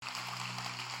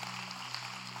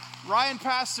Ryan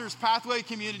pastors Pathway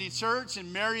Community Church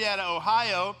in Marietta,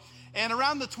 Ohio. And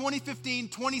around the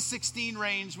 2015-2016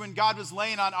 range, when God was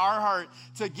laying on our heart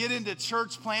to get into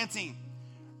church planting,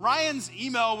 Ryan's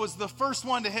email was the first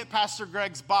one to hit Pastor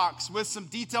Greg's box with some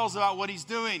details about what he's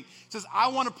doing. He says, I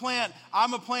want to plant.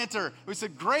 I'm a planter. We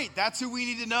said, great, that's who we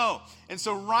need to know. And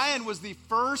so Ryan was the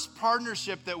first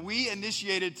partnership that we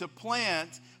initiated to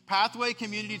plant Pathway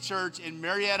Community Church in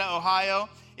Marietta, Ohio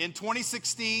in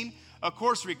 2016. Of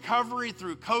course, recovery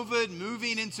through COVID,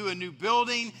 moving into a new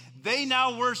building. They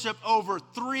now worship over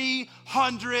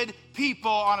 300 people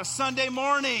on a Sunday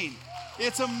morning.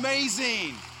 It's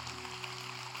amazing.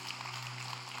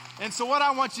 And so what I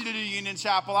want you to do, Union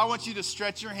Chapel, I want you to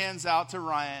stretch your hands out to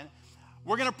Ryan.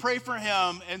 We're going to pray for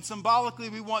him, and symbolically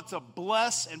we want to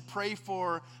bless and pray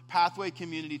for Pathway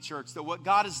Community Church, that what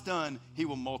God has done, he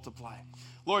will multiply.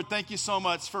 Lord, thank you so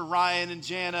much for Ryan and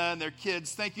Jana and their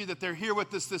kids. Thank you that they're here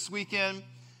with us this weekend.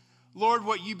 Lord,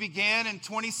 what you began in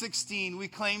 2016, we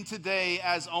claim today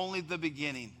as only the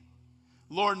beginning.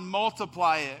 Lord,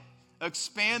 multiply it.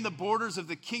 Expand the borders of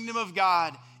the kingdom of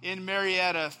God in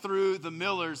Marietta through the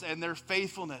Millers and their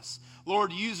faithfulness.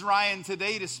 Lord, use Ryan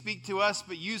today to speak to us,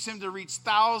 but use him to reach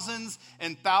thousands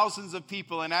and thousands of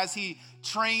people. And as he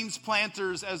trains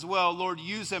planters as well, Lord,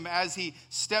 use him as he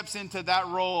steps into that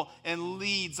role and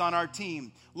leads on our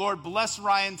team. Lord, bless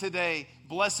Ryan today.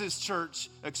 Bless his church.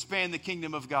 Expand the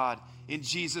kingdom of God. In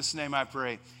Jesus' name I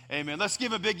pray. Amen. Let's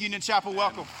give a big Union Chapel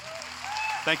welcome.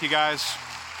 Thank you, guys.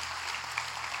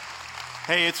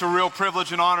 Hey, it's a real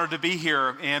privilege and honor to be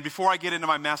here. And before I get into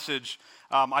my message,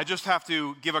 I just have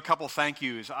to give a couple thank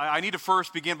yous. I need to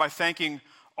first begin by thanking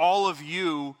all of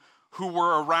you who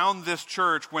were around this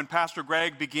church when Pastor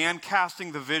Greg began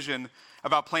casting the vision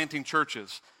about planting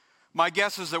churches. My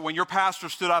guess is that when your pastor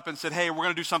stood up and said, hey, we're going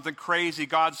to do something crazy,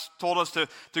 God's told us to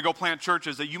go plant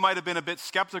churches, that you might have been a bit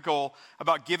skeptical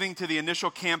about giving to the initial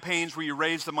campaigns where you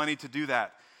raised the money to do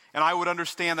that. And I would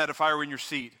understand that if I were in your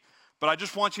seat. But I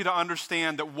just want you to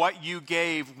understand that what you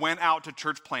gave went out to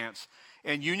church plants.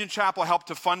 And Union Chapel helped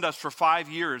to fund us for 5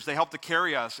 years. They helped to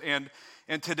carry us. And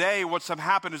today what's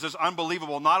happened is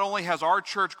unbelievable. Not only has our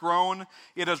church grown,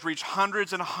 it has reached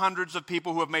hundreds and hundreds of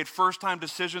people who have made first-time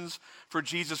decisions for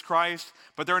Jesus Christ.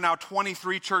 But there are now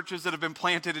 23 churches that have been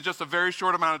planted in just a very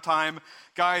short amount of time.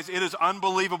 Guys, it is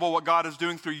unbelievable what God is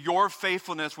doing through your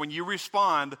faithfulness when you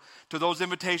respond to those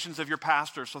invitations of your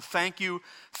pastor. So thank you,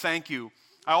 thank you.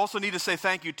 I also need to say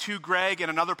thank you to Greg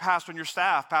and another pastor on your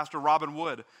staff, Pastor Robin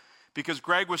Wood, because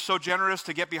Greg was so generous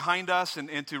to get behind us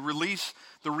and to release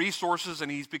the resources,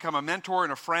 and he's become a mentor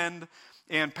and a friend.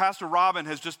 And Pastor Robin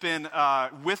has just been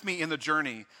with me in the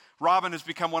journey. Robin has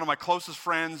become one of my closest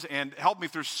friends and helped me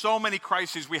through so many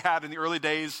crises we had in the early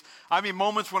days. I mean,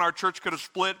 moments when our church could have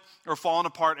split or fallen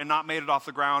apart and not made it off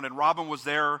the ground. And Robin was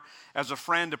there as a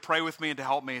friend to pray with me and to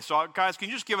help me. So guys, can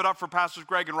you just give it up for Pastors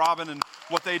Greg and Robin and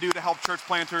what they do to help church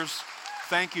planters?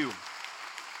 Thank you.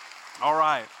 All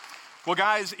right. Well,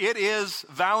 guys, it is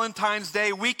Valentine's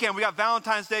Day weekend. We got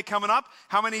Valentine's Day coming up.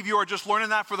 How many of you are just learning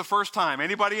that for the first time?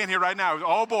 Anybody in here right now?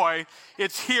 Oh, boy,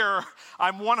 it's here.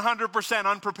 I'm 100%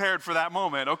 unprepared for that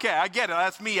moment. Okay, I get it.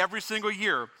 That's me every single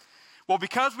year. Well,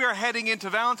 because we are heading into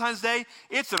Valentine's Day,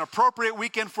 it's an appropriate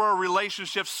weekend for a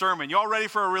relationship sermon. You all ready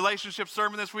for a relationship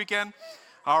sermon this weekend?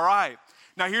 All right.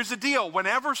 Now, here's the deal.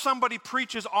 Whenever somebody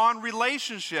preaches on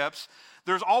relationships,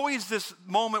 there's always this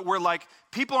moment where, like,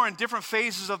 people are in different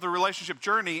phases of the relationship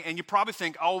journey, and you probably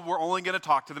think, oh, we're only going to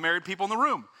talk to the married people in the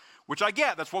room, which I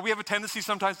get. That's what we have a tendency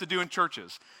sometimes to do in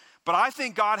churches. But I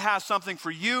think God has something for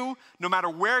you, no matter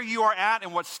where you are at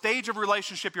and what stage of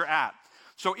relationship you're at.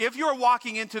 So if you're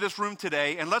walking into this room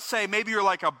today, and let's say maybe you're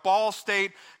like a Ball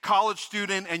State college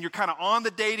student, and you're kind of on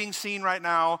the dating scene right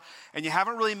now, and you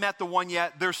haven't really met the one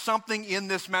yet, there's something in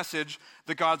this message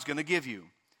that God's going to give you.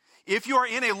 If you are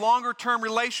in a longer-term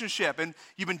relationship and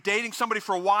you've been dating somebody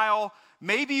for a while,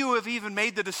 maybe you have even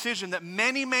made the decision that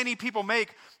many, many people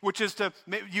make, which is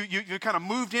you kind of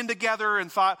moved in together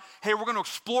and thought, hey, we're going to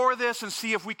explore this and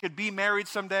see if we could be married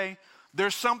someday.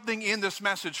 There's something in this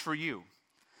message for you.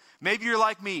 Maybe you're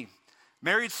like me,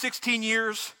 married 16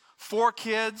 years, 4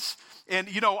 kids, and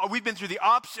we've been through the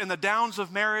ups and the downs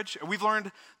of marriage. We've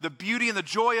learned the beauty and the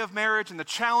joy of marriage and the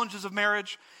challenges of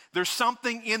marriage. There's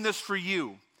something in this for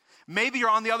you. Maybe you're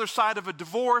on the other side of a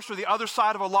divorce or the other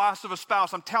side of a loss of a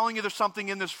spouse. I'm telling you, there's something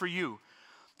in this for you.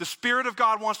 The Spirit of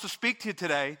God wants to speak to you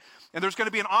today, and there's going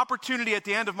to be an opportunity at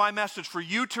the end of my message for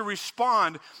you to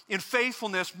respond in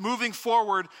faithfulness, moving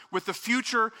forward with the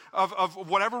future of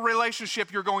whatever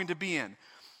relationship you're going to be in.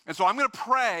 And so I'm going to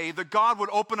pray that God would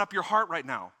open up your heart right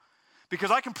now,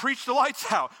 because I can preach the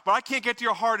lights out, but I can't get to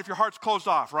your heart if your heart's closed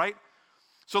off, right?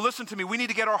 So listen to me. We need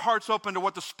to get our hearts open to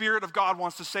what the Spirit of God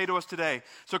wants to say to us today.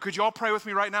 So could you all pray with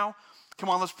me right now? Come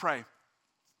on, let's pray.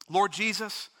 Lord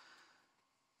Jesus,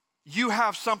 you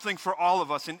have something for all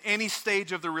of us in any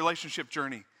stage of the relationship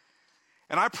journey.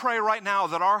 And I pray right now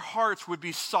that our hearts would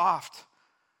be soft.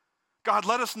 God,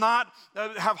 let us not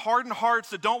have hardened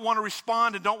hearts that don't want to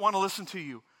respond and don't want to listen to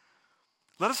you.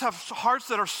 Let us have hearts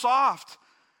that are soft,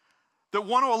 that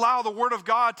want to allow the Word of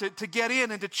God to get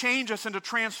in and to change us and to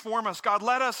transform us. God,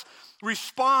 let us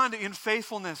respond in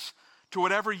faithfulness to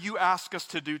whatever you ask us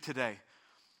to do today.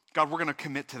 God, we're going to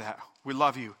commit to that. We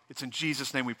love you. It's in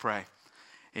Jesus' name we pray.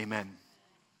 Amen.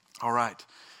 All right.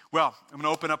 Well, I'm going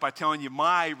to open up by telling you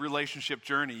my relationship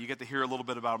journey. You get to hear a little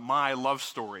bit about my love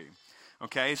story.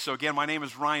 Okay, so again, my name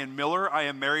is Ryan Miller. I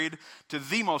am married to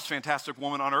the most fantastic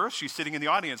woman on earth. She's sitting in the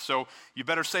audience, so you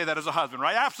better say that as a husband,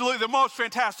 right? Absolutely the most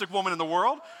fantastic woman in the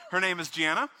world. Her name is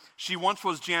Jana. She once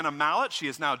was Jana Mallett. She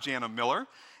is now Jana Miller,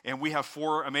 and we have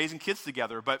 4 amazing kids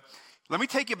together. But let me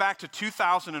take you back to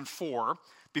 2004,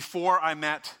 before I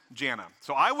met Jana.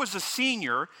 So I was a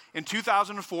senior in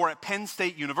 2004 at Penn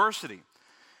State University.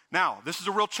 Now, this is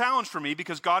a real challenge for me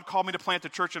because God called me to plant a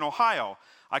church in Ohio.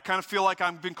 I kind of feel like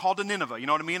I've been called to Nineveh, you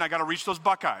know what I mean? I got to reach those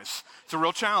Buckeyes. It's a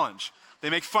real challenge. They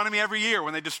make fun of me every year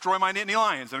when they destroy my Nittany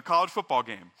Lions in a college football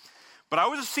game. But I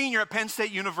was a senior at Penn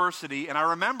State University, and I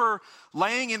remember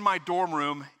laying in my dorm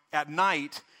room at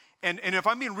night, and if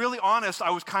I'm being really honest,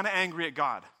 I was kind of angry at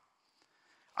God.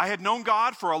 I had known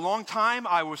God for a long time.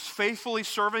 I was faithfully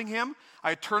serving him. I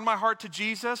had turned my heart to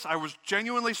Jesus. I was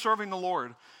genuinely serving the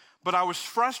Lord. But I was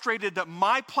frustrated that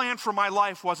my plan for my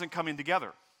life wasn't coming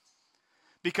together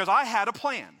because I had a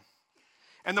plan.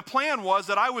 And the plan was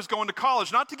that I was going to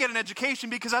college, not to get an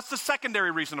education because that's the secondary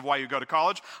reason of why you go to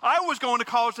college. I was going to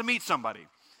college to meet somebody.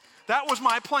 That was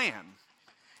my plan.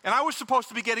 And I was supposed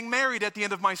to be getting married at the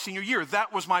end of my senior year.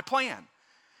 That was my plan.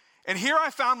 And here I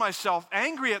found myself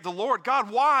angry at the Lord. God,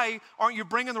 why aren't you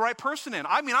bringing the right person in?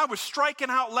 I mean, I was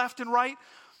striking out left and right.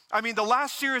 I mean, the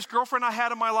last serious girlfriend I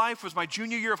had in my life was my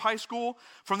junior year of high school.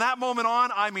 From that moment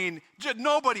on, I mean,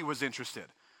 nobody was interested.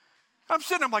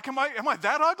 I'm like, am I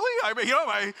that ugly? I mean, you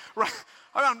know,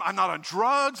 I'm not on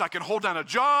drugs. I can hold down a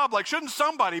job. Like, shouldn't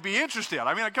somebody be interested?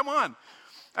 I mean, come on.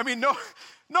 I mean,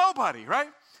 nobody, right?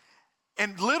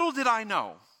 And little did I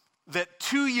know that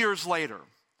 2 years later,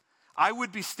 I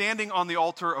would be standing on the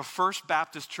altar of First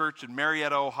Baptist Church in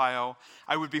Marietta, Ohio.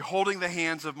 I would be holding the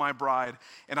hands of my bride,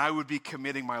 and I would be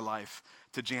committing my life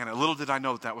to Jana. Little did I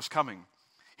know that was coming.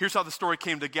 Here's how the story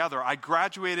came together. I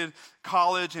graduated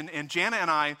college, and Jana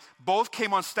and I both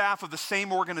came on staff of the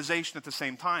same organization at the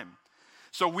same time.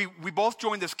 So we both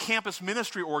joined this campus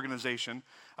ministry organization.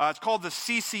 It's called the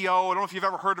CCO. I don't know if you've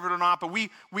ever heard of it or not, but we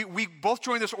both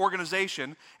joined this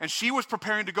organization, and she was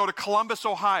preparing to go to Columbus,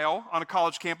 Ohio on a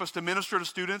college campus to minister to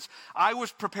students. I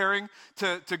was preparing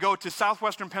to go to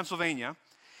southwestern Pennsylvania,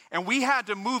 and we had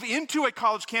to move into a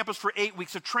college campus for 8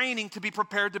 weeks of training to be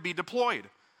prepared to be deployed.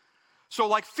 So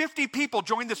like 50 people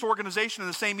joined this organization in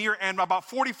the same year, and about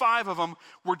 45 of them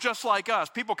were just like us,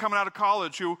 people coming out of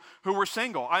college who were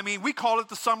single. I mean, we called it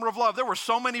the summer of love. There were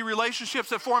so many relationships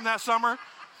that formed that summer.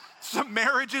 Some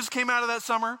marriages came out of that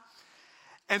summer.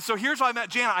 And so here's how I met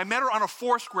Jana. I met her on a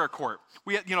Foursquare court.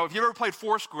 If you ever played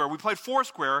Foursquare, we played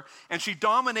Foursquare, and she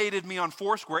dominated me on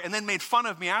Foursquare and then made fun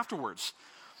of me afterwards.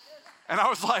 And I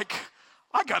was like,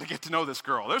 I got to get to know this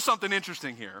girl. There's something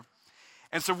interesting here.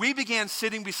 And so we began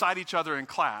sitting beside each other in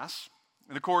class.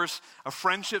 And of course, a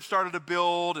friendship started to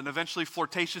build, and eventually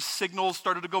flirtatious signals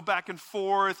started to go back and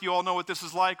forth. You all know what this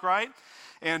is like, right?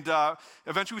 And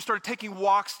eventually we started taking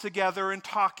walks together and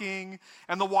talking,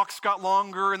 and the walks got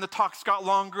longer, and the talks got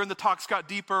longer, and the talks got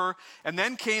deeper. And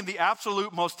then came the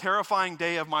absolute most terrifying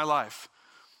day of my life,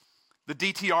 the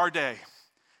DTR day. Do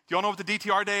you all know what the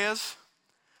DTR day is?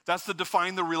 That's the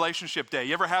define the relationship day.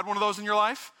 You ever had one of those in your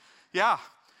life? Yeah.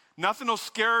 Nothing will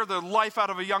scare the life out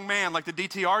of a young man like the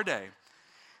DTR day.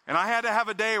 And I had to have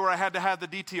a day where I had to have the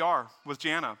DTR with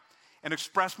Jana and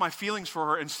express my feelings for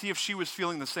her and see if she was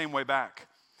feeling the same way back.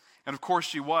 And of course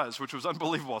she was, which was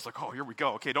unbelievable. I was like, oh, here we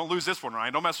go. Okay, don't lose this one,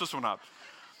 Ryan. Don't mess this one up.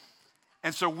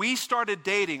 And so we started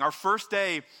dating. Our first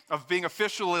day of being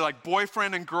officially like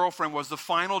boyfriend and girlfriend was the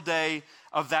final day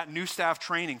of that new staff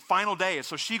training. Final day.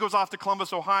 So she goes off to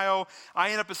Columbus, Ohio. I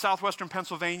end up in southwestern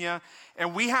Pennsylvania.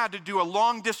 And we had to do a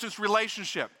long distance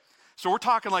relationship. So we're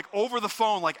talking like over the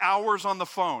phone, like hours on the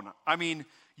phone. I mean,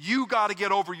 you got to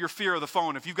get over your fear of the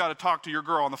phone if you've got to talk to your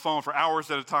girl on the phone for hours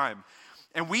at a time.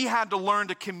 And we had to learn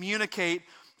to communicate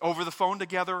over the phone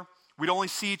together. We'd only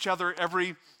see each other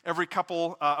every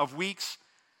couple of weeks.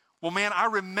 Well, man, I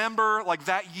remember like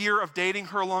that year of dating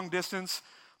her long distance,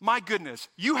 My goodness,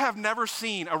 you have never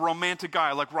seen a romantic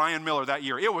guy like Ryan Miller that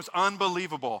year. It was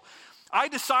unbelievable. I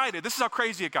decided, this is how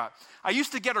crazy it got. I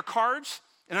used to get her cards,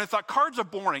 and I thought cards are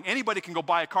boring. Anybody can go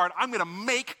buy a card. I'm gonna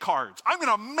make cards. I'm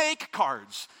gonna make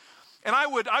cards. And I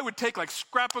would take like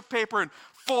scrapbook paper and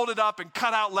fold it up and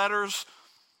cut out letters.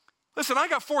 Listen, I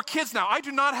got 4 kids now. I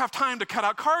do not have time to cut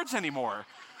out cards anymore.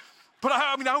 But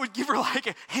I would give her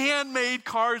like handmade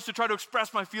cards to try to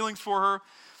express my feelings for her.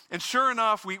 And sure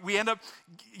enough, we end up,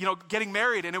 getting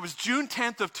married. And it was June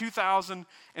 10th of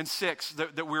 2006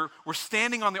 that we're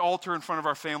standing on the altar in front of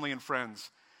our family and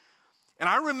friends. And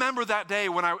I remember that day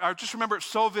when I just remember it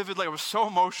so vividly. I was so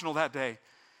emotional that day.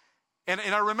 And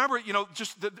I remember,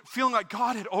 just feeling like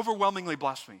God had overwhelmingly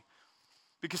blessed me.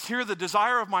 Because here the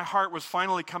desire of my heart was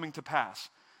finally coming to pass.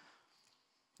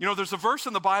 There's a verse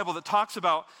in the Bible that talks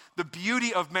about the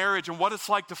beauty of marriage and what it's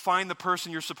like to find the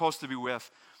person you're supposed to be with.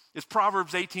 It's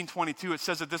Proverbs 18:22. It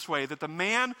says it this way, that the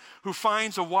man who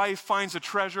finds a wife finds a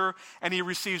treasure and he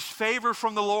receives favor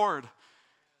from the Lord.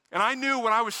 And I knew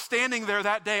when I was standing there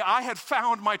that day, I had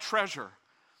found my treasure.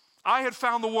 I had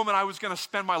found the woman I was going to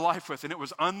spend my life with, and it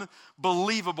was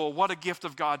unbelievable. What a gift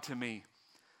of God to me.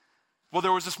 Well,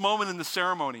 there was this moment in the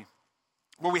ceremony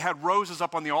where we had roses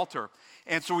up on the altar.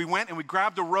 And so we went and we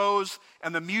grabbed a rose,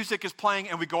 and the music is playing,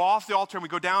 and we go off the altar and we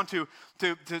go down to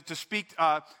speak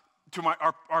to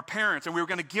our parents, and we were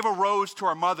going to give a rose to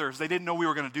our mothers. They didn't know we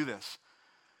were going to do this.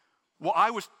 Well,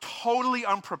 I was totally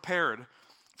unprepared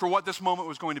for what this moment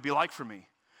was going to be like for me.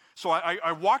 So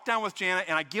I walked down with Janet,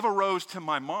 and I give a rose to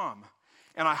my mom,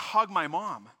 and I hug my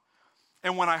mom.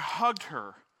 And when I hugged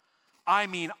her, I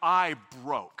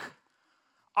broke.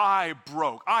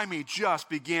 Just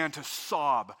began to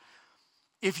sob.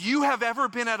 If you have ever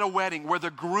been at a wedding where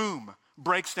the groom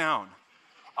breaks down,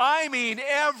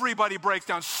 everybody breaks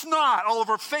down, snot all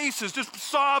over faces, just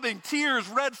sobbing, tears,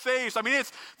 red face.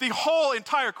 It's the whole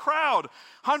entire crowd,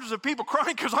 hundreds of people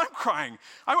crying because I'm crying.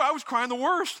 I was crying the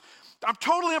worst. I'm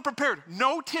totally unprepared.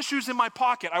 No tissues in my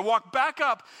pocket. I walk back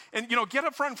up and, get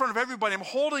up front in front of everybody. I'm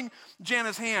holding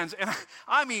Jana's hands.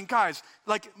 And guys,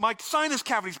 like my sinus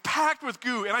cavity's packed with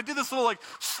goo. And I did this little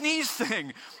sneeze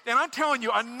thing. And I'm telling you,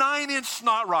 a 9-inch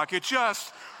snot rocket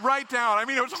just right down.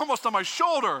 It was almost on my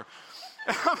shoulder.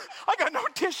 And I got no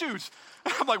tissues.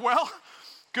 And I'm like, well,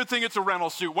 good thing it's a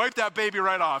rental suit. Wipe that baby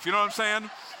right off. You know what I'm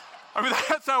saying?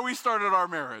 That's how we started our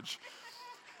marriage.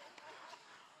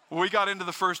 We got into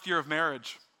the first year of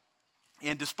marriage,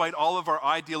 and despite all of our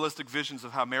idealistic visions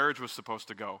of how marriage was supposed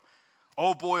to go,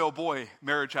 oh boy,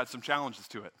 marriage had some challenges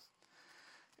to it.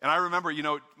 And I remember,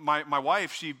 my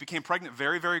wife, she became pregnant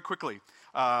very, very quickly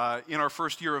in our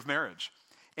first year of marriage.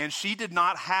 And she did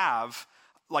not have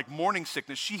morning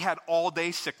sickness. She had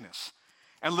all-day sickness.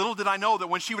 And little did I know that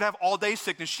when she would have all-day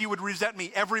sickness, she would resent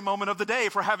me every moment of the day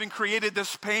for having created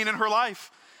this pain in her life.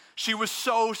 She was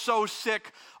so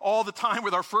sick all the time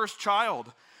with our first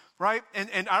child, right?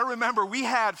 And I remember we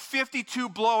had 52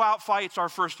 blowout fights our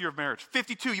first year of marriage.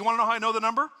 52. You want to know how I know the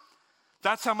number?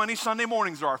 That's how many Sunday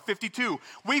mornings there are, 52.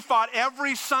 We fought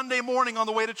every Sunday morning on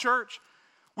the way to church.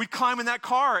 We'd climb in that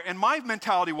car, and my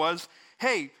mentality was,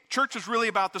 hey, church is really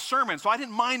about the sermon, so I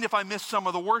didn't mind if I missed some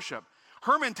of the worship.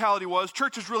 Her mentality was,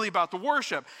 church is really about the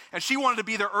worship, and she wanted to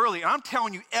be there early. And I'm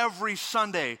telling you, every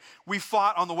Sunday we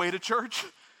fought on the way to church.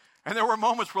 And there were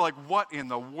moments where what in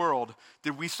the world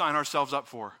did we sign ourselves up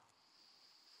for?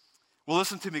 Well,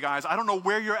 listen to me, guys. I don't know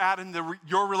where you're at in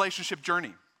your relationship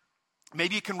journey.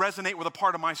 Maybe you can resonate with a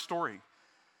part of my story.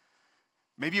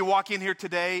 Maybe you walk in here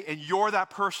today and you're that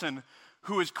person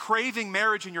who is craving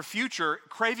marriage in your future,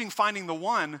 craving finding the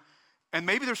one, and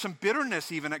maybe there's some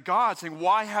bitterness even at God saying,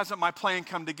 why hasn't my plan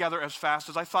come together as fast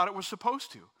as I thought it was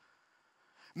supposed to?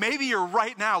 Maybe you're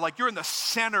right now, you're in the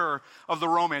center of the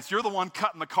romance. You're the one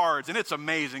cutting the cards, and it's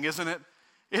amazing, isn't it?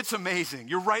 It's amazing.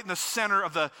 You're right in the center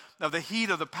of the heat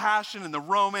of the passion and the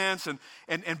romance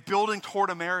and building toward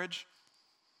a marriage.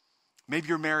 Maybe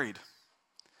you're married.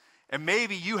 And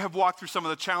maybe you have walked through some of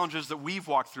the challenges that we've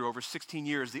walked through over 16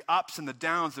 years, the ups and the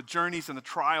downs, the journeys and the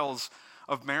trials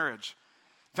of marriage.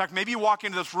 In fact, maybe you walk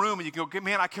into this room and you go,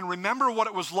 man, I can remember what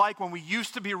it was like when we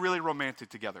used to be really romantic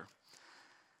together.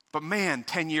 But man,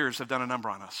 10 years have done a number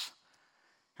on us.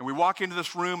 And we walk into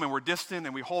this room and we're distant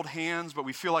and we hold hands, but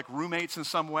we feel like roommates in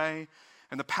some way,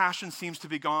 and the passion seems to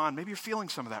be gone. Maybe you're feeling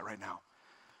some of that right now.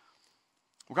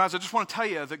 Well, guys, I just want to tell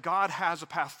you that God has a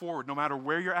path forward no matter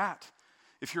where you're at.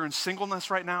 If you're in singleness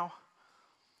right now,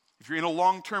 if you're in a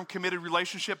long-term committed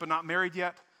relationship but not married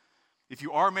yet, if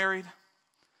you are married,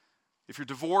 if you're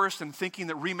divorced and thinking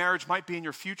that remarriage might be in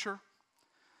your future,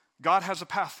 God has a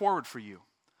path forward for you.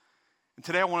 And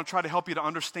today I want to try to help you to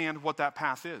understand what that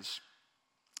path is.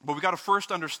 But we got to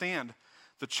first understand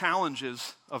the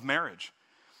challenges of marriage.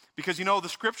 Because, the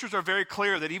scriptures are very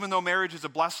clear that even though marriage is a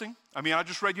blessing, I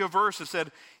just read you a verse that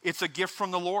said it's a gift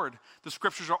from the Lord. The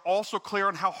scriptures are also clear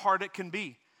on how hard it can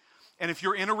be. And if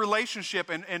you're in a relationship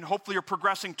and hopefully you're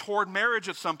progressing toward marriage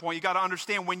at some point, you got to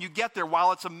understand when you get there,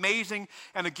 while it's amazing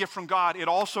and a gift from God, it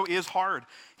also is hard.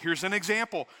 Here's an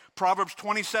example. Proverbs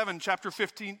 27, chapter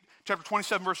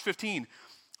 27, verse 15.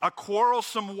 A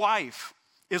quarrelsome wife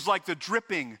is like the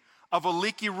dripping of a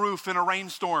leaky roof in a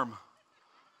rainstorm.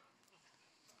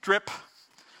 Drip,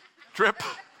 drip,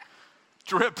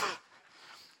 drip.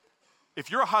 If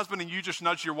you're a husband and you just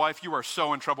nudge your wife, you are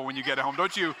so in trouble when you get home.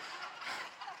 Don't you?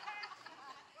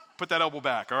 Put that elbow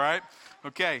back, all right?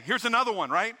 Okay, here's another one,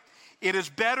 right? It is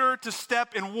better to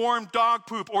step in warm dog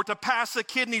poop or to pass a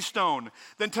kidney stone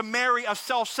than to marry a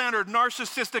self-centered,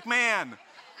 narcissistic man.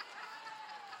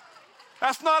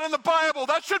 That's not in the Bible.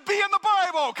 That should be in the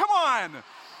Bible. Come on.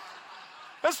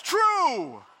 That's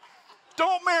true.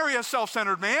 Don't marry a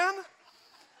self-centered man,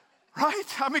 right?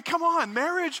 Come on.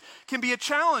 Marriage can be a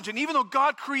challenge. And even though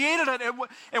God created it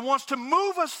and wants to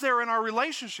move us there in our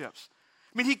relationships,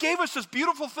 he gave us this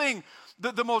beautiful thing.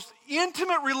 The most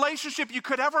intimate relationship you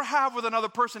could ever have with another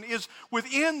person is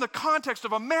within the context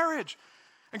of a marriage.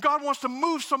 And God wants to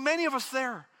move so many of us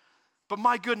there. But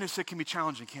my goodness, it can be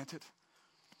challenging, can't it?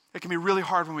 It can be really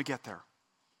hard when we get there.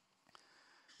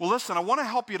 Well, listen, I want to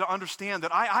help you to understand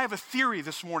that I have a theory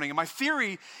this morning. And my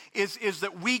theory is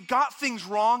that we got things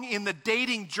wrong in the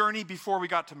dating journey before we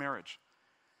got to marriage.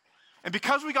 And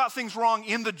because we got things wrong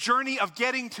in the journey of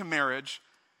getting to marriage,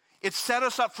 it set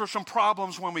us up for some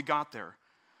problems when we got there.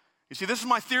 You see, this is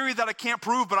my theory that I can't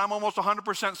prove, but I'm almost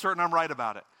 100% certain I'm right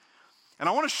about it. And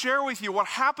I want to share with you what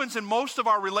happens in most of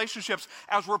our relationships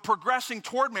as we're progressing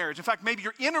toward marriage. In fact, maybe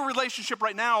you're in a relationship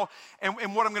right now, and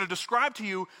what I'm going to describe to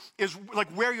you is like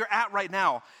where you're at right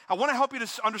now. I want to help you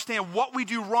to understand what we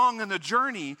do wrong in the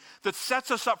journey that sets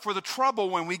us up for the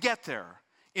trouble when we get there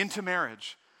into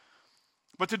marriage.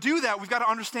 But to do that, we've got to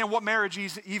understand what marriage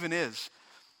even is.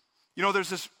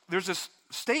 There's this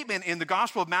statement in the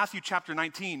Gospel of Matthew chapter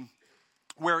 19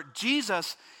 where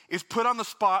Jesus is put on the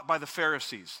spot by the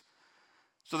Pharisees.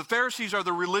 So the Pharisees are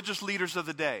the religious leaders of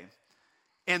the day.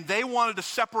 And they wanted to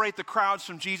separate the crowds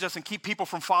from Jesus and keep people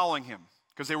from following him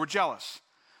because they were jealous.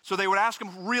 So they would ask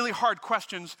him really hard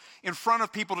questions in front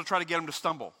of people to try to get him to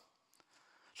stumble.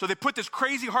 So they put this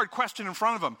crazy hard question in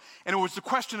front of him, and it was the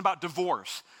question about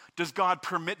divorce. Does God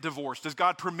permit divorce? Does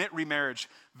God permit remarriage?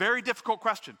 Very difficult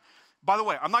question. By the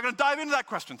way, I'm not going to dive into that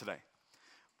question today.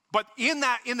 But in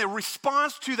the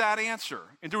response to that answer,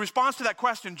 in the response to that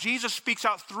question, Jesus speaks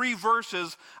out 3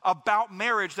 verses about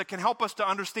marriage that can help us to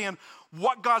understand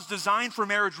what God's design for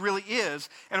marriage really is.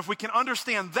 And if we can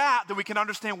understand that, then we can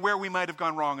understand where we might have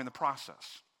gone wrong in the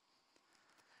process.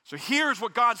 So here's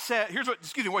what God said,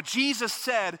 what Jesus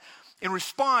said in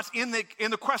response in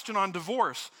the question on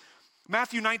divorce.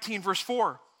 Matthew 19, verse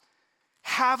 4.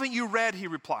 Haven't you read, he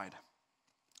replied,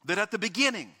 that at the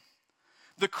beginning,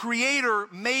 the Creator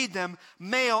made them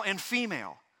male and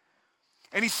female.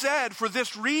 And he said, for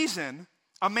this reason,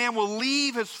 a man will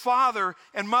leave his father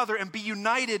and mother and be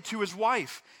united to his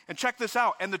wife. And check this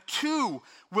out. And the two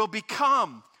will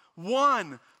become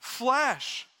one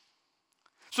flesh.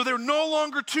 So they're no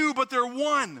longer two, but they're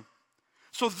one.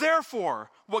 So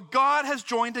therefore, what God has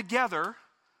joined together,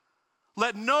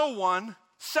 let no one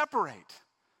separate.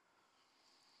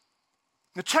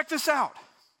 Now check this out.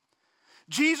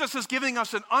 Jesus is giving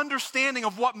us an understanding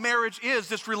of what marriage is,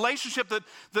 this relationship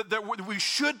that we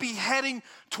should be heading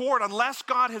toward unless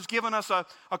God has given us a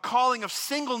calling of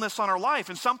singleness on our life.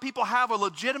 And some people have a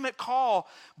legitimate call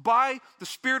by the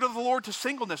Spirit of the Lord to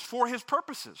singleness for his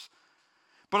purposes.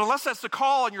 But unless that's the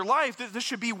call on your life, this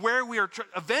should be where we are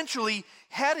eventually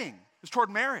heading, is toward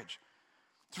marriage.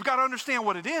 So we've got to understand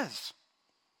what it is.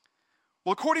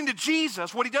 Well, according to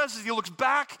Jesus, what he does is he looks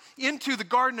back into the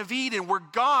Garden of Eden where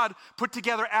God put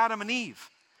together Adam and Eve,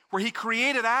 where he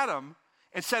created Adam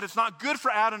and said it's not good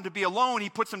for Adam to be alone. He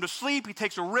puts him to sleep. He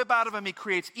takes a rib out of him. He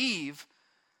creates Eve.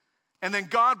 And then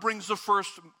God brings the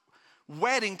first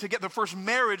wedding to get the first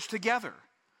marriage together.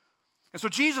 And so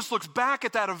Jesus looks back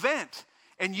at that event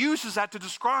and uses that to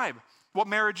describe what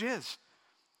marriage is.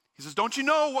 He says, don't you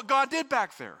know what God did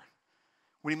back there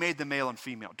when he made them male and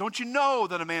female? Don't you know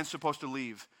that a man's supposed to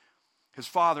leave his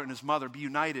father and his mother, be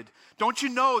united? Don't you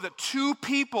know that two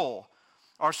people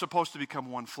are supposed to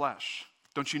become one flesh?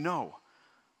 Don't you know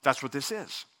that's what this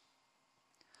is?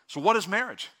 So what is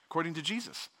marriage, according to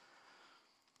Jesus?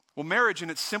 Well, marriage in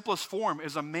its simplest form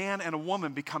is a man and a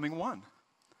woman becoming one.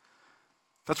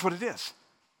 That's what it is.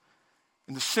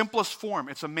 In the simplest form,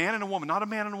 it's a man and a woman, not a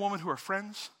man and a woman who are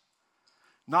friends,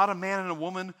 not a man and a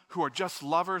woman who are just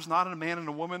lovers, not a man and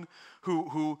a woman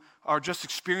who are just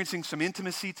experiencing some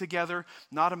intimacy together,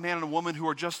 not a man and a woman who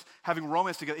are just having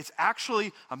romance together. It's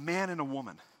actually a man and a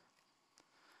woman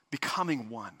becoming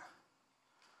one.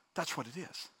 That's what it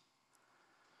is.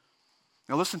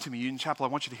 Now listen to me, Union Chapel, I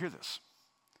want you to hear this.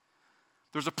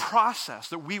 There's a process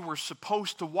that we were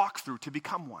supposed to walk through to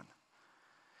become one.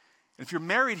 And if you're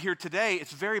married here today,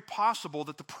 it's very possible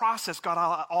that the process got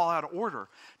all out of order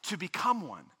to become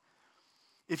one.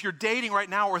 If you're dating right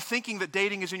now or thinking that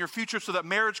dating is in your future so that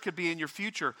marriage could be in your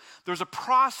future, there's a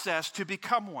process to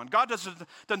become one. God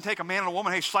doesn't take a man and a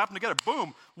woman, hey, slap them together,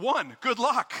 boom, one, good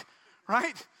luck,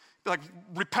 right? Like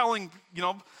repelling,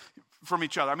 from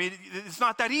each other. I mean, it's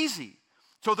not that easy.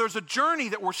 So there's a journey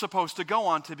that we're supposed to go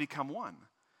on to become one.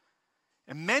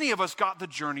 And many of us got the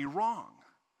journey wrong.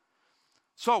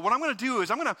 So what I'm going to do is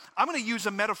I'm going to use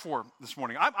a metaphor this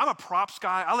morning. I'm a props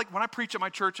guy. When I preach at my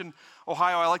church in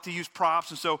Ohio, I like to use props.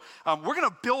 And so we're going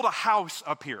to build a house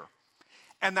up here.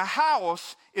 And the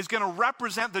house is going to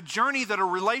represent the journey that a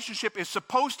relationship is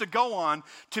supposed to go on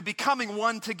to becoming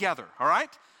one together, all right?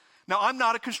 Now, I'm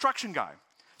not a construction guy.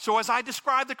 So as I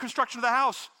describe the construction of the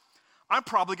house, I'm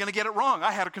probably going to get it wrong.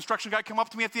 I had a construction guy come up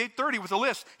to me at the 8:30 with a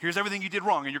list. Here's everything you did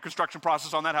wrong in your construction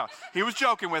process on that house. He was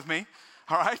joking with me,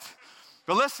 all right?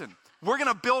 But listen, we're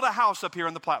going to build a house up here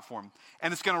on the platform,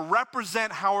 and it's going to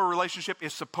represent how a relationship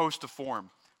is supposed to form,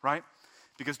 right?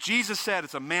 Because Jesus said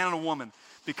it's a man and a woman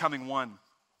becoming one.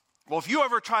 Well, if you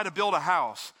ever try to build a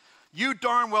house, you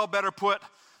darn well better put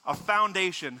a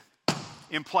foundation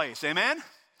in place, amen?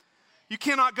 You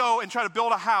cannot go and try to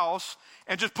build a house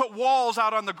and just put walls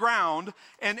out on the ground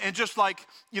and just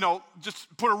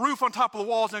just put a roof on top of the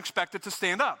walls and expect it to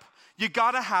stand up. You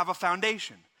got to have a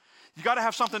foundation. You got to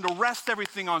have something to rest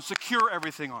everything on, secure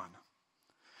everything on.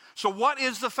 So what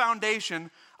is the foundation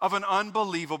of an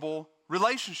unbelievable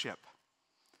relationship?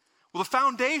 Well, the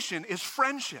foundation is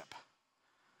friendship.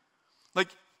 Like,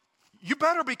 you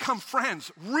better become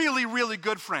friends, really, really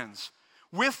good friends,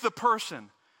 with the person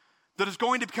that is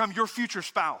going to become your future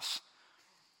spouse.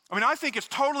 I mean, I think it's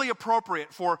totally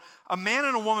appropriate for a man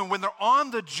and a woman when they're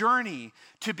on the journey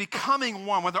to becoming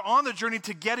one, when they're on the journey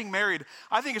to getting married,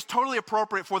 I think it's totally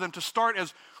appropriate for them to start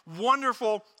as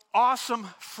wonderful, awesome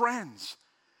friends,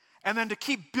 and then to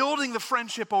keep building the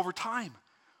friendship over time.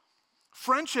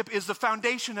 Friendship is the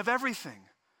foundation of everything.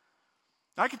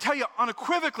 Now, I can tell you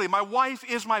unequivocally, my wife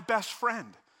is my best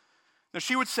friend. Now,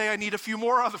 she would say I need a few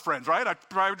more other friends, right? I'd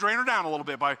probably drain her down a little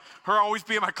bit by her always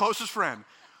being my closest friend.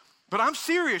 But I'm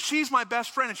serious. She's my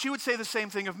best friend, and she would say the same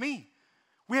thing of me.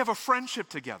 We have a friendship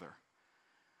together.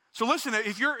 So listen,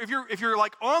 if you're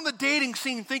like on the dating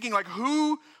scene thinking like,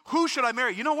 who should I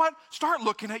marry? You know what? Start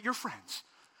looking at your friends.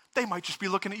 They might just be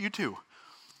looking at you too.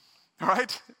 All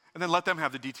right? And then let them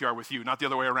have the DTR with you, not the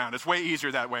other way around. It's way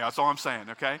easier that way. That's all I'm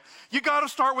saying, okay? You got to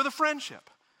start with a friendship.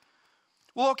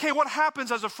 Well, okay, what happens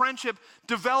as a friendship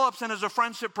develops and as a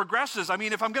friendship progresses? I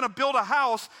mean, if I'm going to build a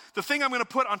house, the thing I'm going to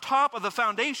put on top of the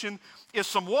foundation is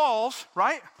some walls,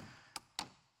 right?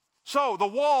 So the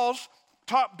walls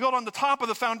built on the top of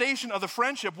the foundation of the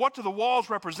friendship, what do the walls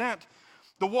represent?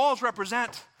 The walls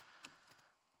represent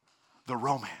the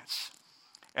romance.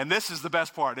 And this is the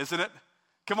best part, isn't it?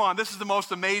 Come on, this is the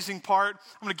most amazing part.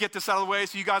 I'm going to get this out of the way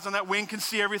so you guys on that wing can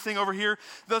see everything over here.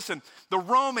 Listen, the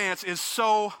romance is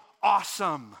so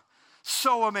awesome,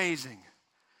 so amazing.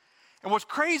 And what's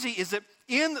crazy is that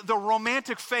in the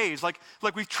romantic phase, like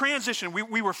we've transitioned,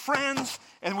 we were friends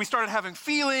and we started having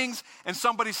feelings and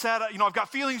somebody said, I've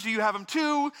got feelings, do you have them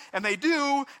too? And they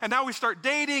do, and now we start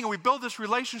dating and we build this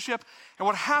relationship. And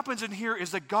what happens in here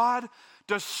is that God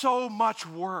does so much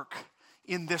work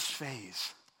in this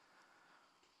phase.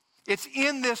 It's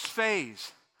in this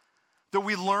phase that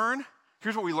we learn,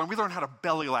 here's what we learn how to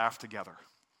belly laugh together.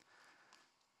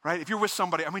 Right? If you're with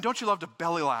somebody, don't you love to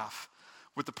belly laugh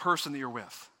with the person that you're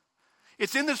with?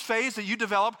 It's in this phase that you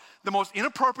develop the most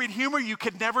inappropriate humor you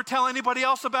could never tell anybody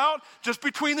else about, just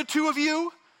between the two of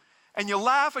you, and you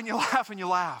laugh and you laugh and you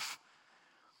laugh.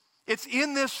 It's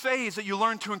in this phase that you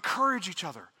learn to encourage each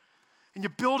other, and you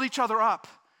build each other up,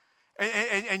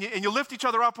 and you lift each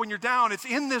other up when you're down. It's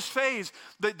in this phase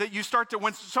that you start to,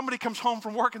 when somebody comes home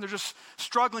from work and they're just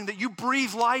struggling, that you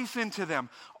breathe life into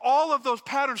them. All of those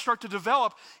patterns start to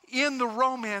develop in the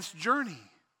romance journey.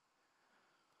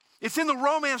 It's in the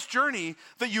romance journey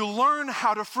that you learn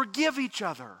how to forgive each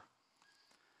other.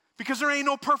 Because there ain't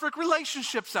no perfect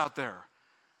relationships out there.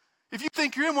 If you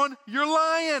think you're in one, you're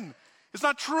lying. It's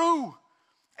not true.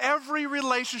 Every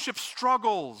relationship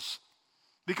struggles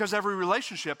because every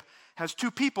relationship has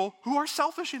two people who are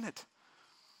selfish in it.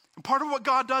 And part of what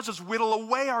God does is whittle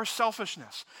away our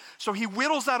selfishness. So he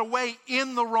whittles that away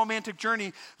in the romantic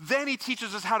journey. Then he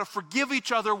teaches us how to forgive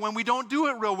each other when we don't do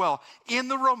it real well in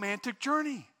the romantic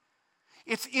journey.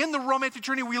 It's in the romantic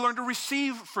journey we learn to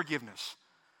receive forgiveness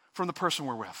from the person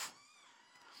we're with.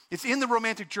 It's in the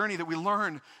romantic journey that we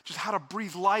learn just how to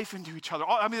breathe life into each other.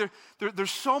 I mean,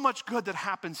 there's so much good that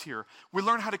happens here. We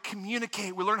learn how to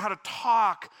communicate. We learn how to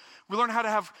talk. We learn how to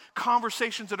have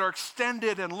conversations that are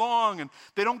extended and long, and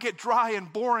they don't get dry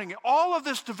and boring. All of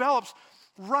this develops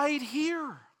right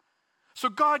here. So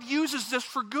God uses this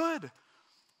for good.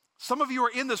 Some of you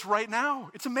are in this right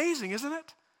now. It's amazing, isn't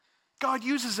it? God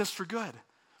uses this for good.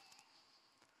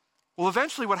 Well,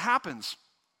 eventually what happens,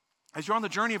 as you're on the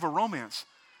journey of a romance,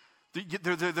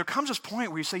 there comes this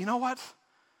point where you say, you know what?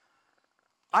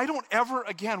 I don't ever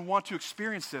again want to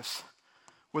experience this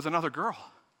with another girl.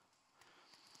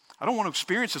 I don't want to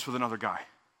experience this with another guy.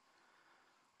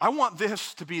 I want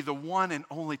this to be the one and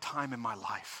only time in my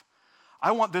life.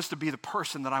 I want this to be the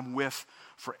person that I'm with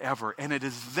forever. And it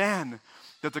is then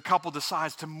that the couple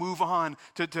decides to move on,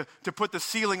 to put the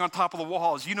ceiling on top of the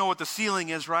walls. You know what the ceiling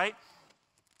is, right?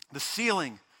 The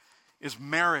ceiling is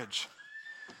marriage.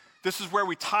 This is where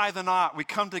we tie the knot. We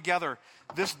come together.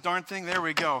 This darn thing, there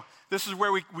we go. This is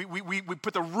where we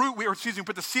put put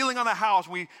the ceiling on the house.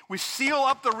 We seal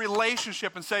up the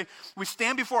relationship and say, we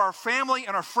stand before our family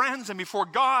and our friends and before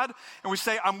God, and we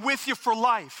say, I'm with you for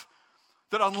life.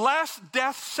 That unless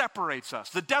death separates us,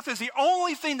 that death is the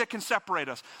only thing that can separate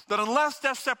us, that unless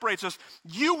death separates us,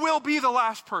 you will be the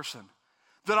last person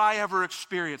that I ever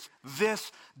experience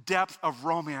this depth of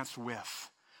romance with.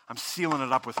 I'm sealing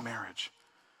it up with marriage.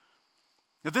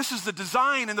 Now, this is the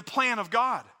design and the plan of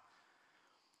God.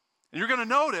 And you're going to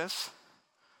notice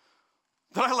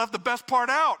that I left the best part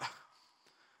out,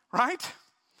 right?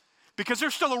 Because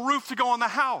there's still a roof to go on the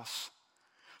house.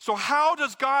 So how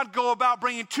does God go about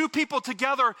bringing two people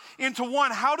together into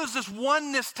one? How does this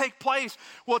oneness take place?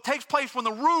 Well, it takes place when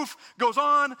the roof goes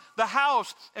on the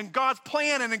house, and God's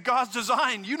plan and in God's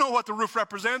design. You know what the roof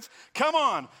represents. Come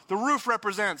on. The roof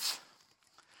represents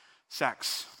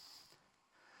sex.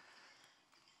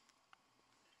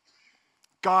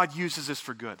 God uses this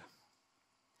for good.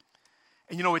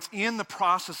 And you know, it's in the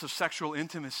process of sexual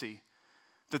intimacy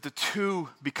that the two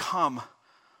become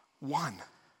one.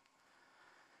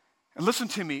 And listen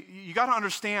to me, you got to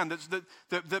understand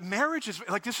that marriage is,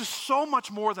 like, this is so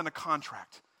much more than a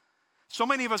contract. So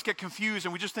many of us get confused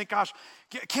and we just think, gosh,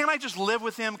 can't I just live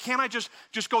with him? Can't I just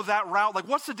go that route? Like,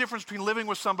 what's the difference between living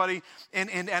with somebody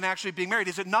and actually being married?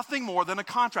 Is it nothing more than a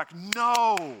contract?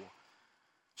 No.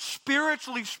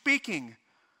 Spiritually speaking,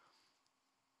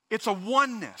 it's a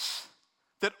oneness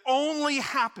that only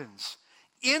happens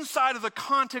inside of the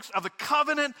context of the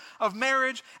covenant of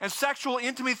marriage, and sexual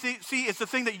intimacy is the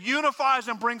thing that unifies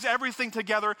and brings everything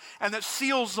together and that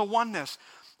seals the oneness.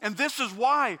 And this is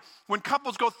why when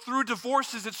couples go through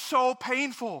divorces, it's so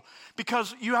painful,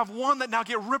 because you have one that now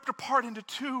get ripped apart into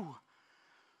two.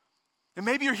 And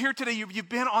maybe you're here today, you've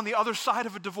been on the other side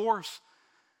of a divorce,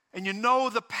 and you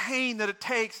know the pain that it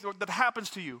takes, that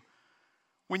happens to you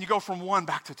when you go from one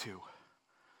back to two.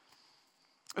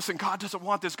 Listen, God doesn't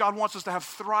want this. God wants us to have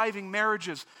thriving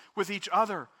marriages with each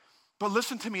other. But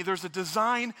listen to me, there's a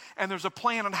design and there's a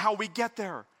plan on how we get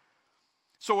there.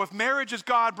 So if marriage is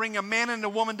God bringing a man and a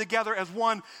woman together as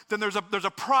one, then there's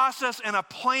a process and a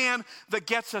plan that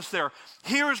gets us there.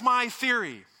 Here's my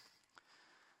theory.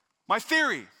 My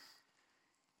theory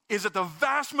is that the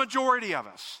vast majority of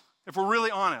us, if we're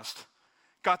really honest,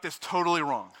 got this totally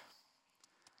wrong.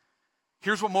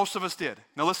 Here's what most of us did.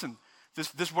 Now listen,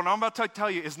 this what I'm about to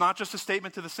tell you is not just a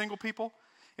statement to the single people.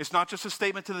 It's not just a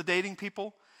statement to the dating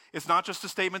people. It's not just a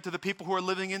statement to the people who are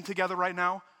living in together right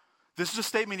now. This is a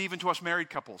statement even to us married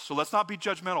couples. So let's not be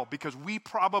judgmental, because we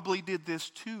probably did this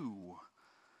too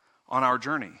on our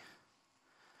journey.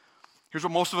 Here's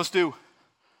what most of us do.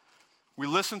 We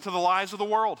listen to the lies of the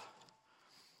world.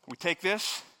 We take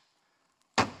this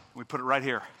and we put it right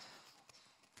here.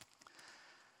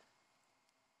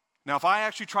 Now, if I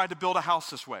actually tried to build a house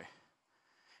this way,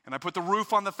 and I put the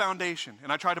roof on the foundation,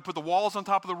 and I tried to put the walls on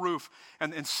top of the roof,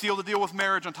 and seal the deal with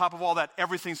marriage on top of all that,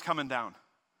 everything's coming down.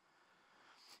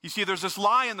 You see, there's this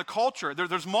lie in the culture.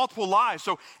 There's multiple lies.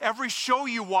 So every show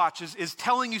you watch is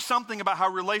telling you something about how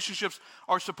relationships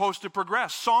are supposed to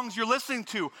progress. Songs you're listening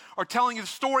to are telling you the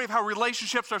story of how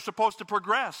relationships are supposed to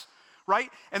progress,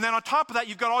 right? And then on top of that,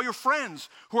 you've got all your friends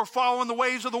who are following the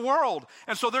ways of the world.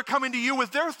 And so they're coming to you with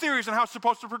their theories on how it's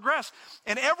supposed to progress.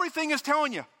 And everything is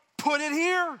telling you, put it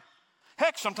here.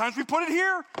 Heck, sometimes we put it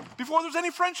here before there's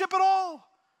any friendship at all.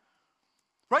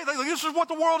 Right? Like this is what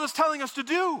the world is telling us to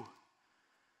do.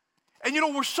 And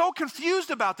we're so confused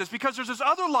about this because there's this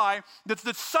other lie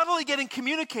that's subtly getting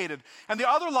communicated. And the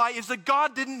other lie is that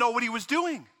God didn't know what he was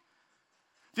doing.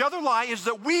 The other lie is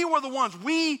that we were the ones,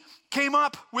 we came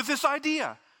up with this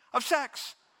idea of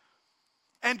sex.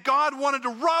 And God wanted to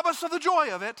rob us of the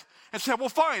joy of it and said, well,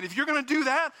 fine, if you're going to do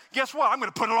that, guess what? I'm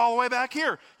going to put it all the way back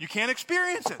here. You can't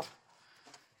experience it.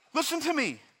 Listen to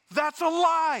me. That's a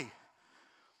lie.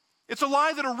 It's a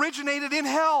lie that originated in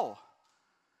hell.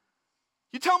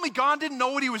 You tell me God didn't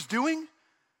know what he was doing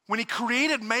when he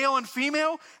created male and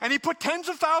female and he put tens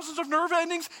of thousands of nerve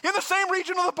endings in the same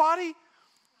region of the body?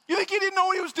 You think he didn't know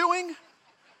what he was doing?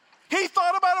 He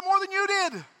thought about it more than you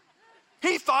did.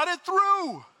 He thought it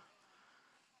through.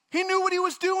 He knew what he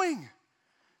was doing.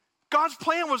 God's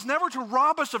plan was never to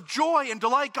rob us of joy and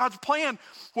delight. God's plan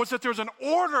was that there's an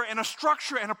order and a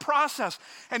structure and a process.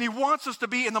 And he wants us to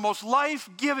be in the most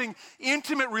life-giving,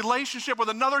 intimate relationship with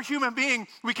another human being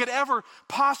we could ever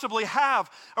possibly have.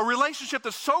 A relationship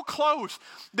that's so close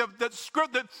that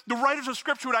the writers of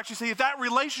Scripture would actually say that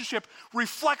relationship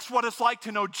reflects what it's like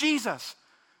to know Jesus.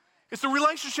 It's the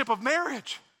relationship of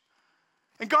marriage.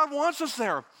 And God wants us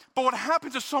there. But what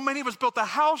happens is so many of us built the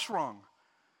house wrong.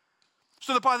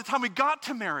 So that by the time we got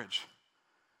to marriage,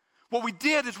 what we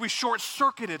did is we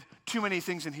short-circuited too many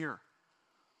things in here.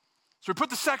 So we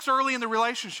put the sex early in the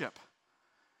relationship.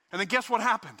 And then guess what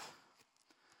happened?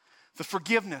 The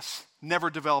forgiveness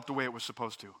never developed the way it was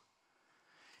supposed to.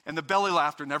 And the belly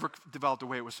laughter never developed the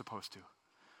way it was supposed to.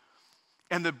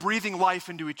 And the breathing life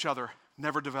into each other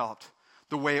never developed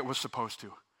the way it was supposed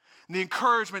to. And the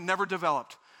encouragement never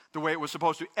developed the way it was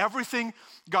supposed to. Everything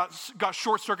got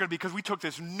short-circuited because we took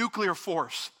this nuclear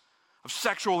force of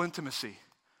sexual intimacy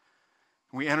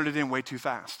and we entered it in way too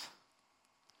fast.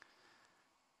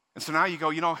 And so now you go,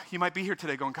 you might be here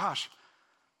today going, gosh,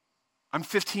 I'm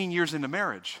 15 years into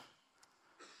marriage.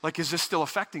 Like, is this still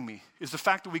affecting me? Is the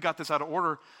fact that we got this out of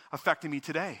order affecting me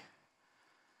today?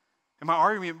 And my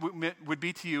argument would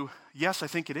be to you, yes, I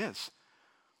think it is.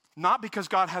 Not because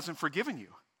God hasn't forgiven you.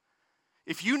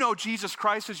 If you know Jesus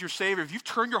Christ as your Savior, if you've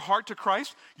turned your heart to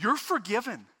Christ, you're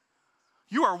forgiven.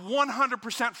 You are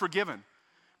 100% forgiven.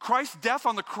 Christ's death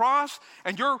on the cross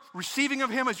and you're receiving of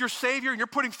him as your Savior and you're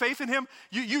putting faith in him,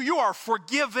 you are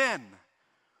forgiven.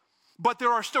 But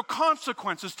there are still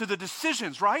consequences to the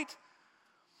decisions, right?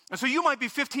 And so you might be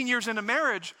 15 years into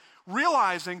marriage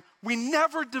realizing we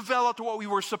never developed what we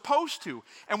were supposed to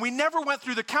and we never went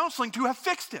through the counseling to have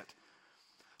fixed it.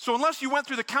 So unless you went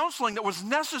through the counseling that was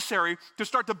necessary to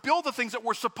start to build the things that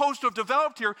we're supposed to have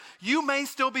developed here, you may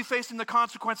still be facing the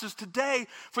consequences today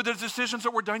for the decisions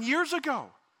that were done years ago.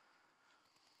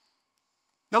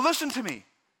 Now listen to me.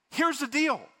 Here's the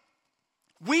deal.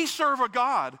 We serve a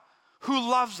God who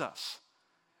loves us.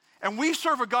 And we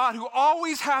serve a God who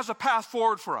always has a path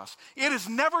forward for us. It is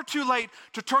never too late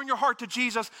to turn your heart to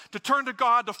Jesus, to turn to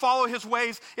God, to follow his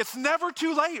ways. It's never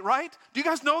too late, right? Do you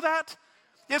guys know that?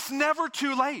 It's never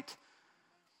too late.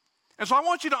 And so I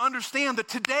want you to understand that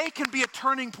today can be a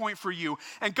turning point for you.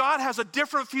 And God has a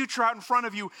different future out in front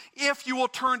of you if you will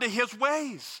turn to his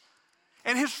ways.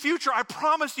 And his future, I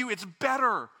promise you, it's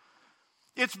better.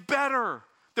 It's better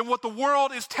than what the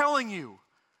world is telling you.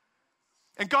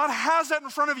 And God has that in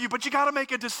front of you, but you got to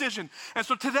make a decision. And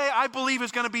so today I believe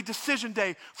is going to be decision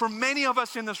day for many of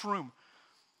us in this room.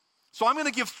 So I'm going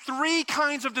to give 3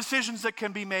 kinds of decisions that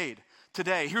can be made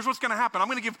today. Here's what's going to happen. I'm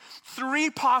going to give 3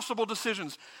 possible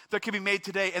decisions that can be made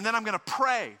today, and then I'm going to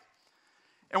pray.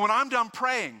 And when I'm done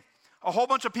praying, a whole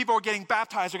bunch of people are getting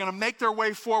baptized. They're going to make their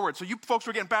way forward. So you folks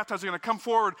who are getting baptized are going to come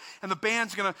forward, and the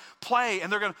band's going to play, and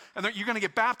you're going to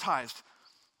get baptized.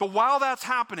 But while that's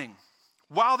happening,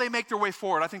 while they make their way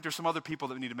forward, I think there's some other people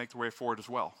that need to make their way forward as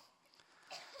well.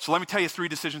 So let me tell you 3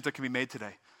 decisions that can be made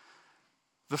today.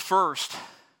 The first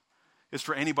is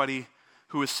for anybody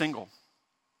who is single.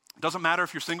 It doesn't matter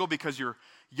if you're single because you're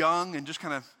young and just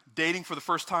kind of dating for the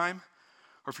first time,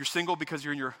 or if you're single because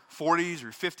you're in your 40s or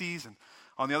your 50s and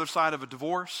on the other side of a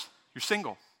divorce, you're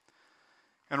single.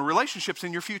 And a relationship's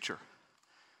in your future.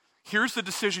 Here's the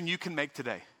decision you can make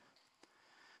today.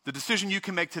 The decision you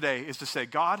can make today is to say,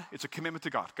 God, it's a commitment to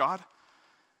God. God,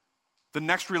 the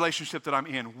next relationship that I'm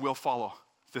in will follow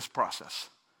this process.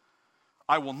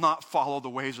 I will not follow the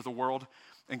ways of the world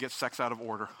and get sex out of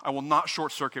order. I will not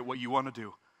short circuit what you want to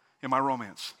do in my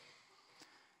romance.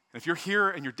 And if you're here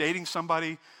and you're dating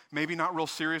somebody, maybe not real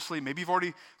seriously, maybe you've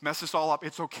already messed this all up,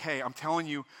 it's okay. I'm telling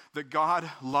you that God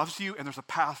loves you and there's a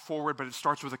path forward, but it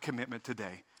starts with a commitment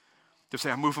today. To say,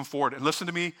 I'm moving forward. And listen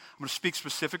to me, I'm going to speak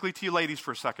specifically to you ladies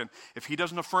for a second. If he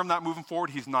doesn't affirm that moving forward,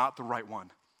 he's not the right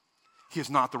one. He is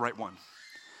not the right one.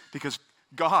 Because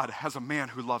God has a man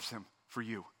who loves him for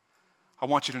you. I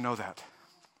want you to know that.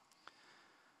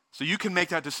 So you can make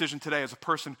that decision today as a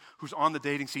person who's on the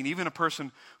dating scene, even a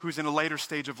person who's in a later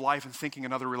stage of life and thinking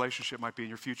another relationship might be in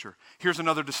your future. Here's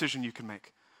another decision you can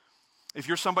make. If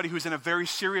you're somebody who's in a very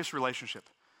serious relationship,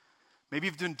 maybe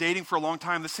you've been dating for a long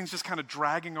time, this thing's just kind of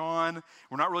dragging on.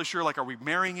 We're not really sure, like, are we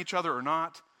marrying each other or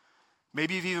not?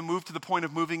 Maybe you've even moved to the point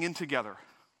of moving in together.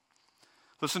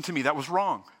 Listen to me, that was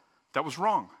wrong. That was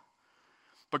wrong.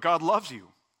 But God loves you,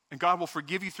 and God will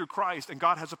forgive you through Christ, and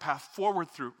God has a path forward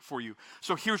for you.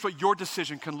 So here's what your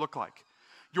decision can look like.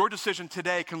 Your decision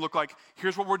today can look like,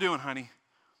 here's what we're doing, honey.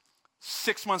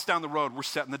 6 months down the road, we're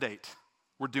setting the date.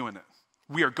 We're doing it.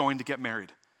 We are going to get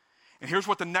married. And here's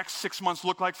what the next 6 months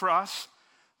look like for us.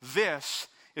 This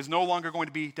is no longer going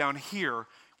to be down here.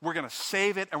 We're going to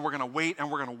save it, and we're going to wait, and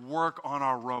we're going to work on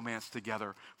our romance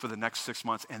together for the next 6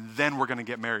 months, and then we're going to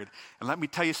get married. And let me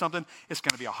tell you something, it's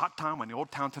going to be a hot time on the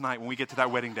old town tonight when we get to that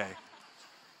wedding day.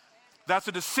 That's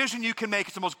a decision you can make.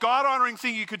 It's the most God-honoring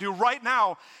thing you could do right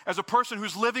now as a person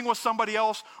who's living with somebody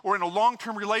else or in a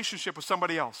long-term relationship with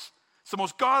somebody else. It's the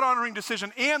most God-honoring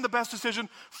decision and the best decision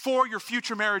for your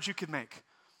future marriage you could make.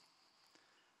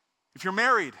 If you're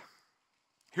married,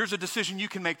 here's a decision you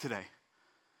can make today.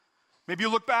 Maybe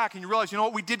you look back and you realize, you know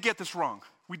what, we did get this wrong.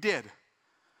 We did.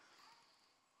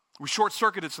 We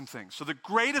short-circuited some things. So the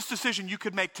greatest decision you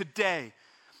could make today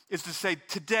is to say,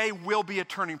 today will be a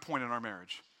turning point in our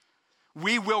marriage.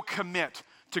 We will commit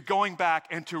to going back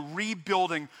and to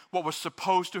rebuilding what was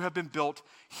supposed to have been built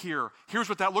here. Here's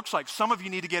what that looks like. Some of you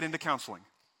need to get into counseling.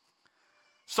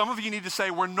 Some of you need to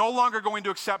say, we're no longer going to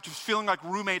accept just feeling like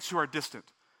roommates who are distant.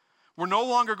 We're no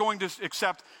longer going to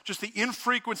accept just the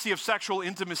infrequency of sexual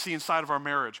intimacy inside of our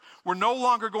marriage. We're no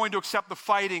longer going to accept the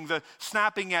fighting, the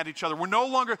snapping at each other.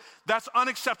 That's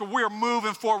unacceptable. We are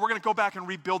moving forward. We're going to go back and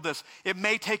rebuild this. It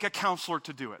may take a counselor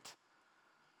to do it.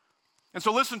 And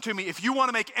so listen to me, if you want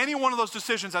to make any one of those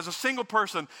decisions as a single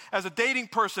person, as a dating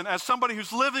person, as somebody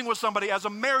who's living with somebody, as a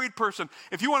married person,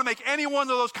 if you want to make any one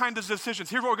of those kinds of decisions,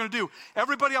 here's what we're going to do.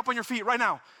 Everybody up on your feet right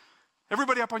now.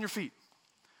 Everybody up on your feet.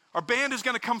 Our band is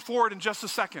going to come forward in just a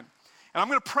second. And I'm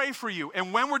going to pray for you.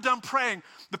 And when we're done praying,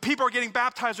 the people who are getting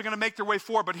baptized are going to make their way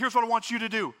forward. But here's what I want you to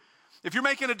do. If you're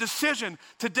making a decision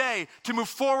today to move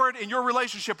forward in your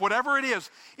relationship, whatever it is,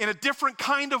 in a different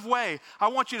kind of way, I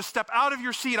want you to step out of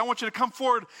your seat. I want you to come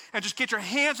forward and just get your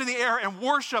hands in the air and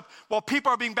worship while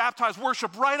people are being baptized.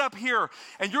 Worship right up here.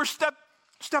 And you're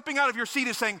stepping out of your seat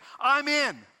is saying, I'm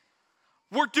in.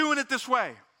 We're doing it this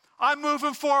way. I'm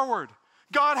moving forward.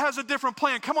 God has a different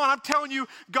plan. Come on, I'm telling you,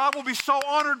 God will be so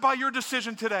honored by your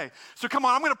decision today. So come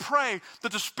on, I'm going to pray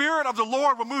that the Spirit of the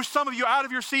Lord will move some of you out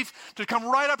of your seats to come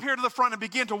right up here to the front and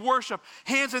begin to worship.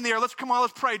 Hands in the air. Let's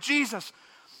pray. Jesus,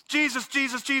 Jesus,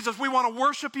 Jesus, Jesus, we want to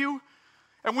worship you,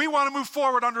 and we want to move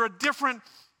forward under a different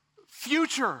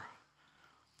future.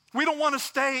 We don't want to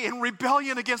stay in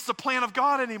rebellion against the plan of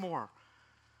God anymore.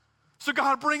 So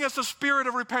God, bring us a spirit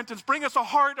of repentance. Bring us a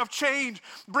heart of change.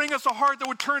 Bring us a heart that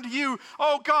would turn to you.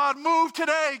 Oh God, move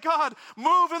today. God,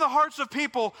 move in the hearts of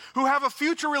people who have a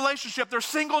future relationship. They're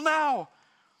single now,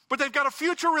 but they've got a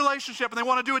future relationship and they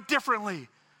want to do it differently.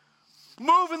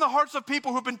 Move in the hearts of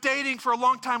people who've been dating for a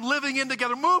long time, living in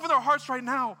together. Move in their hearts right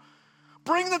now.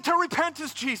 Bring them to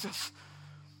repentance, Jesus,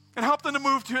 and help them to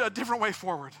move to a different way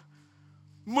forward.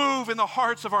 Move in the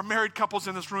hearts of our married couples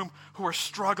in this room who are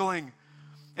struggling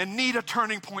and need a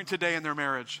turning point today in their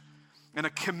marriage and a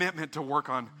commitment to work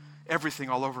on everything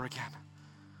all over again.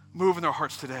 Move in their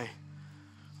hearts today.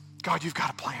 God, you've got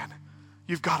a plan.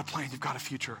 You've got a plan. You've got a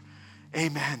future.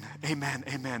 Amen, amen,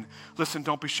 amen. Listen,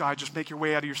 don't be shy. Just make your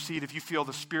way out of your seat. If you feel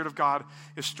the Spirit of God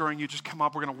is stirring you, just come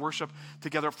up. We're going to worship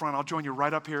together up front. I'll join you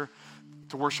right up here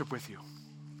to worship with you.